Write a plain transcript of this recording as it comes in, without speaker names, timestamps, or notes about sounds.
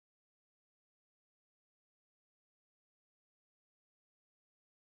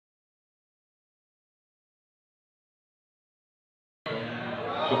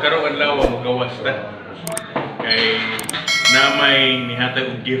So karong adlaw mo gawas ta. Kay namay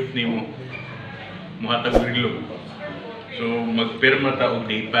nihatag og gift nimo. Muhatag og relo. So magpirma ta og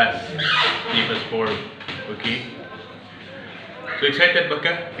day pass. Day pass form. Okay? So excited ba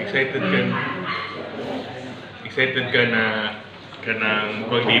ka? Excited ka na kanang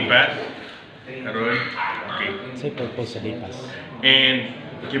mag-day pass? Karon? Okay. Say purpose sa day pass. And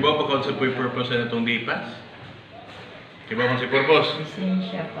kibaw pa kung sa purpose na itong day pass? Kibaw kung sa purpose?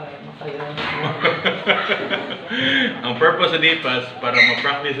 Lisensya para makagawa. Ang purpose sa day pass para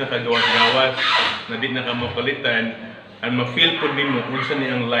ma-practice na kagawas-gawas na di na ka mapalitan and ma-feel po din mo kung saan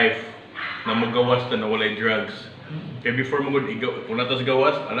niyang life na magawas na walay drugs. Kaya before mo kung natas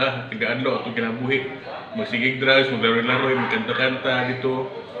gawas, tigaadlo atong kinabuhi. Magsigig drugs, maglaro-laro, magkanta-kanta dito.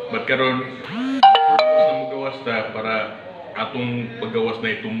 Ba't karon purpose na magawas ta para atong paggawas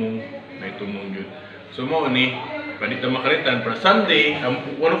na itumong yun. So mo ni pwede ta makalitan para someday,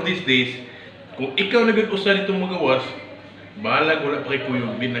 one of these days, kung ikaw nagag-usa dito magawas, bahala wala pa kay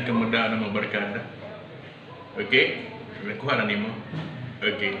kuyog din na kamadaan ng mga barkada. Okay? Nakuha na nimo.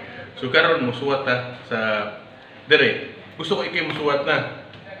 Okay. So karon musuwat ta sa dire. Gusto ko ikay musuwat na.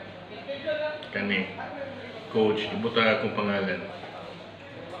 Kani coach, ibuta akong pangalan.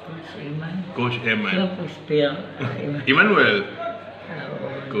 Coach Emman. Coach Emman. Emmanuel.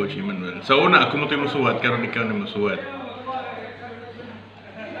 Coach Emmanuel. Sa una ako mo tayo musuwat, karon ikaw na musuwat.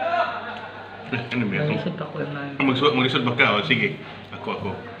 Ano ba ito? Maglisod ako naman. Maglisod ba ka? O, sige.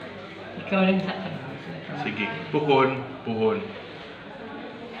 Ako. Ikaw rin sa akin. Sige. Puhon.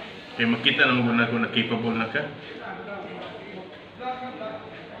 Kaya makita na muna ko na capable na ka.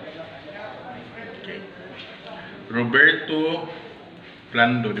 Okay. Roberto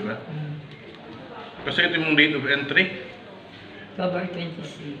Plando, di ba? Kasi ito yung date of entry? October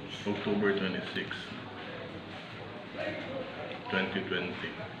 26. October 26, 2020.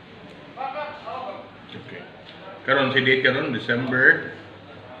 Okay. Karon si date karon December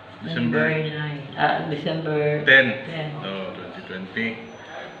 9. December 10. Oh,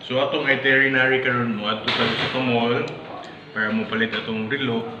 2020. So atong itinerary karon mo adto sa mall para mo palit atong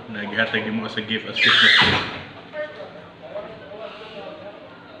relo na gihatag mo as a gift as Christmas gift.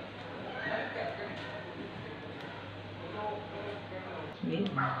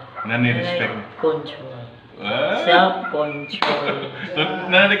 Nani-respect. Control. What? Self-control. So,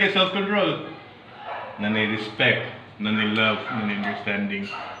 nani kay self-control. Nani-respect, nani-love, nani-understanding.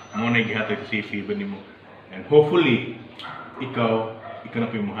 Mo na gihatag sa Safehaven nimo. And hopefully, ikaw na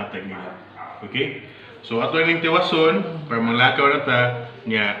po yung mahatag nila. Okay? So, ato yung tiwason, para malakaw na ta,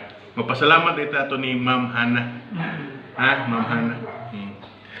 niya, mapasalamat ito ato ni Ma'am Hana. Ha? Ma'am Hana.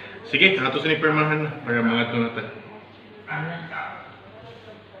 Sige, ato sa ni Ma'am Hana, para mga ito na ta.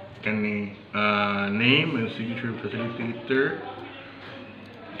 Kani name and signature facilitator.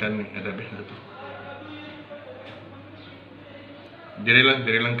 Kani adabi na to.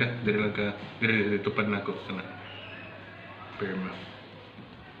 Dire lang ka. Dire tupad na ko sana. Perma.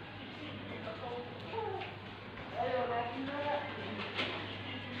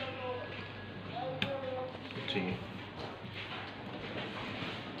 Sige.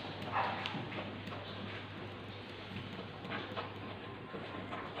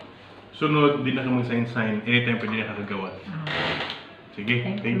 Sunod, di na ka mag-sign. Anytime pwede na kakagawa. Sige,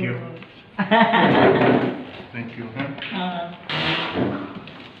 thank you. Thank you, ha?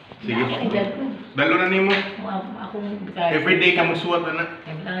 Sige. Dalo na nimo. Everyday ka magsuwat, anak.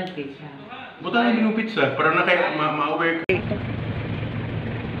 Pizza. Buta na yung pizza, para na kayo ma-aware ka.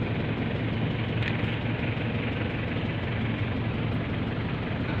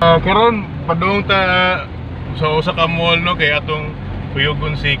 Karon, padung ta sa usa ka mall, no, kay atong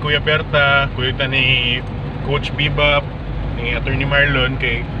kuyugon si Kuya Berta, kuyuta ni Coach Bebop, ni Attorney Marlon,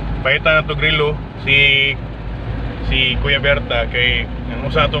 kay paita na to grilo si Kuya Berta, kay ang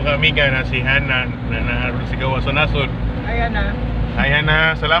usa atong kamiga na si Hana na naroon si gawa sa nasod. Hi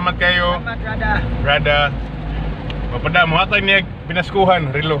Hana, salamat kayo. Salamat Radha. Mapada mo hatag niya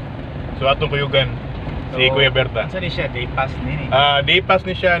pinaskuhan rilo. So atong kuyugan si Kuya Berta. Saan siya? Day pass ni? Day pass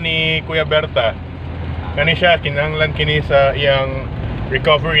ni siya ni Kuya Berta. Kani siya kinahanglan kini sa iyang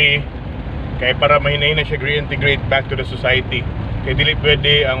recovery kay para mahinahin na siya reintegrate back to the society. Kay dili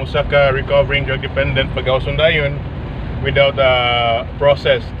pwede ang usa ka recovering drug dependent pag-ausundayon without a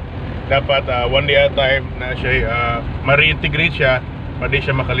process. Dapat one day at a time na siya ma-reintegrate siya, pwede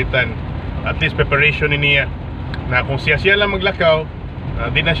siya makalitan. At least preparation niya na kung siya lang maglakaw,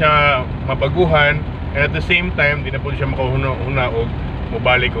 di na siya mapaguhan, and at the same time di na po siya makahuna og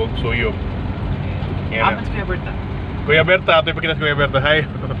mobalik og suyog. Apat si Kuya Berta. Kuya Berta, ito yung pakitas Kuya Berta. Hi!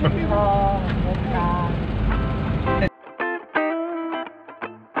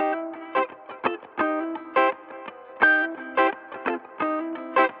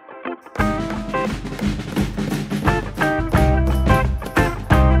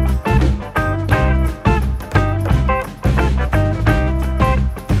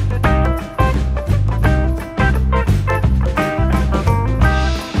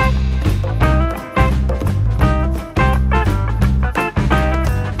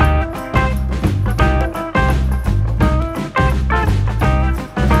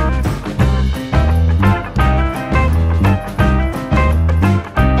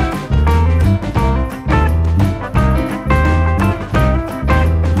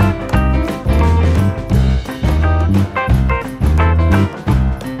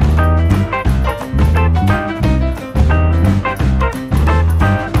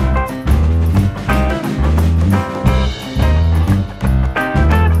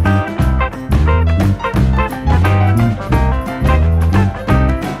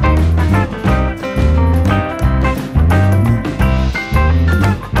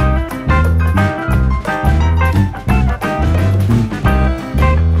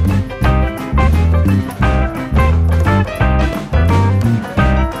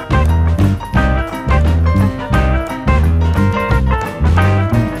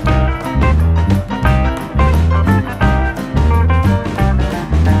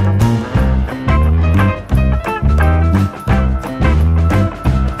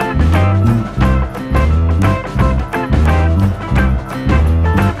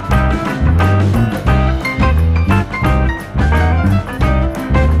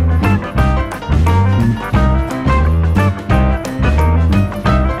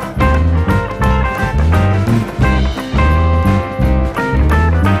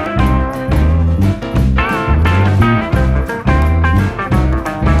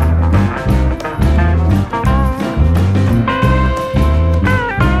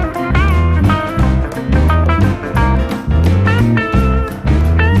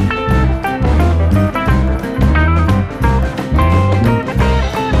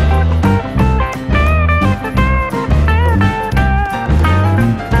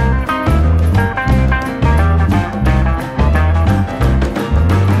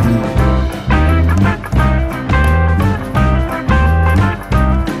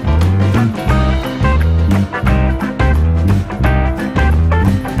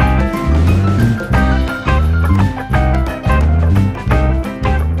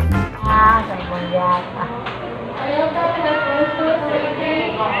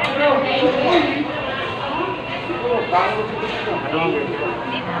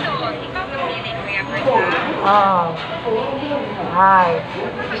 Oh. Hi.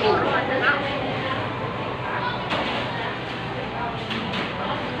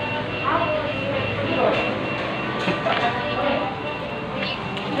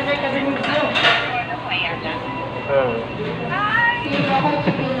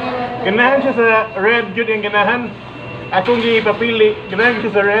 Ganahan siya sa red, yun yung ganahan. Akong ipapili, ganahan siya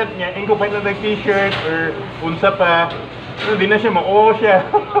sa red niya. Ingko pa na t-shirt or unsa pa. Ano, di na siya ma-oo siya.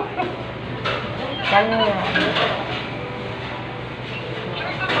 Kanya.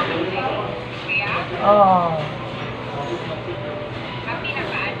 Oh.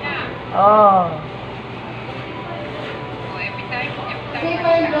 Oh.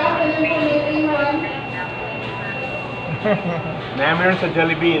 Na meron sa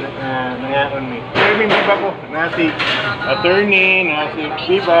Jollibee, nangaon mi. Pero may biba ko, nasi attorney, nasi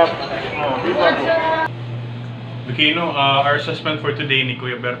biba. Biba ko. Okay, no, our assessment for today ni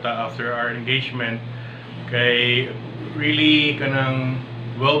Kuya Berta after our engagement kay really kanang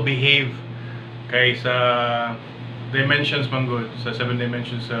well-behaved kay sa dimensions man good, sa 7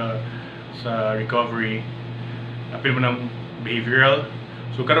 dimensions sa recovery. Apil mo ng behavioral.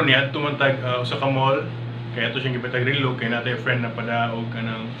 So karon niya tumantag usa ka mall kaya ito siyang gipatag relo kay natay friend na padaog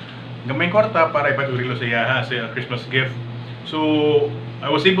kanang gamay kwarta para ipatag relo sa iyaha sa Christmas gift. So I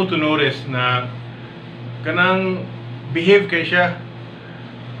was able to notice na kanang behave kay siya,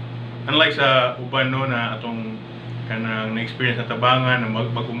 unlike sa uban no na atong kanang na-experience na tabangan na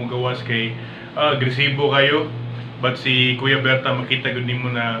mag-umugawas kay agresibo kayo, but si Kuya Berta makita gud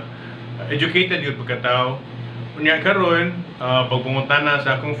nimo na educated yun pagkatao. Unya karon pagpungunta na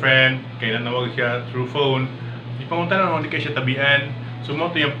sa akong friend kay nanawag siya through phone, ipangunta na hindi kay siya tabian. So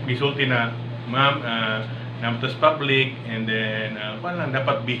mo to yung gisulti na ma'am, namtas public and then lang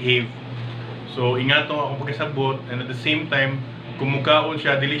dapat behave. So ingato ako pagkasabot, and at the same time kumukaon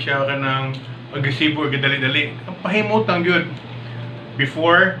siya, dili siya kanang agresibo or dali-dali. Ang pahimutang yun.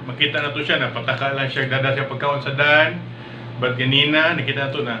 Before makita na to siya na pataka lang siya, dada siya pagkaon sa daan, but ganina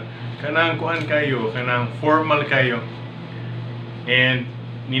nakita na to na kanang kuan kayo, kanang formal kayo and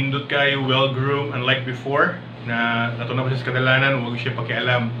nindot kayo, well groomed, unlike before na ato na pa siya sa kadalanan, huwag siya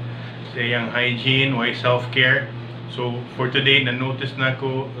pakialam sa iyang hygiene, why self-care. So for today, na-notice na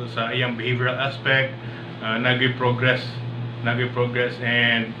ko sa iyang behavioral aspect, nagay progress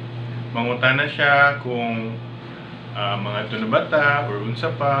and manguta na siya kung mga ito na bata or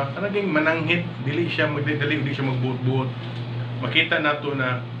unsa pa, kanaging mananghit, dili siya magdadali, dili siya magbuot-buot. Makita nato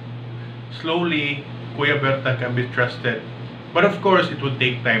na slowly Kuya Berta can be trusted, but of course it would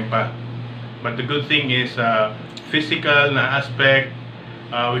take time pa. But the good thing is physical na aspect,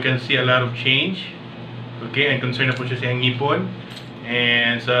 we can see a lot of change. Okay, and concerned na po siya sa iyang ngipon.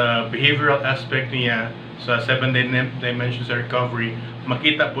 And sa behavioral aspect niya, sa 7 dimensions of recovery,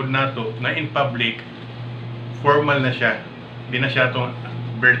 makita po nato na in public, formal na siya. Hindi na siya itong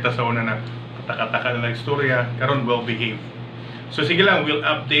Berta sa una na kataka-taka na istorya, karon well-behaved. So sige lang, we'll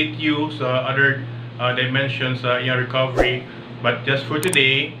update you sa other dimensions sa iyang recovery. But just for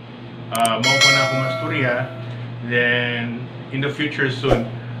today, mao pa na akong istorya. Then, in the future soon,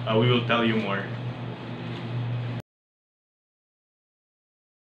 we will tell you more.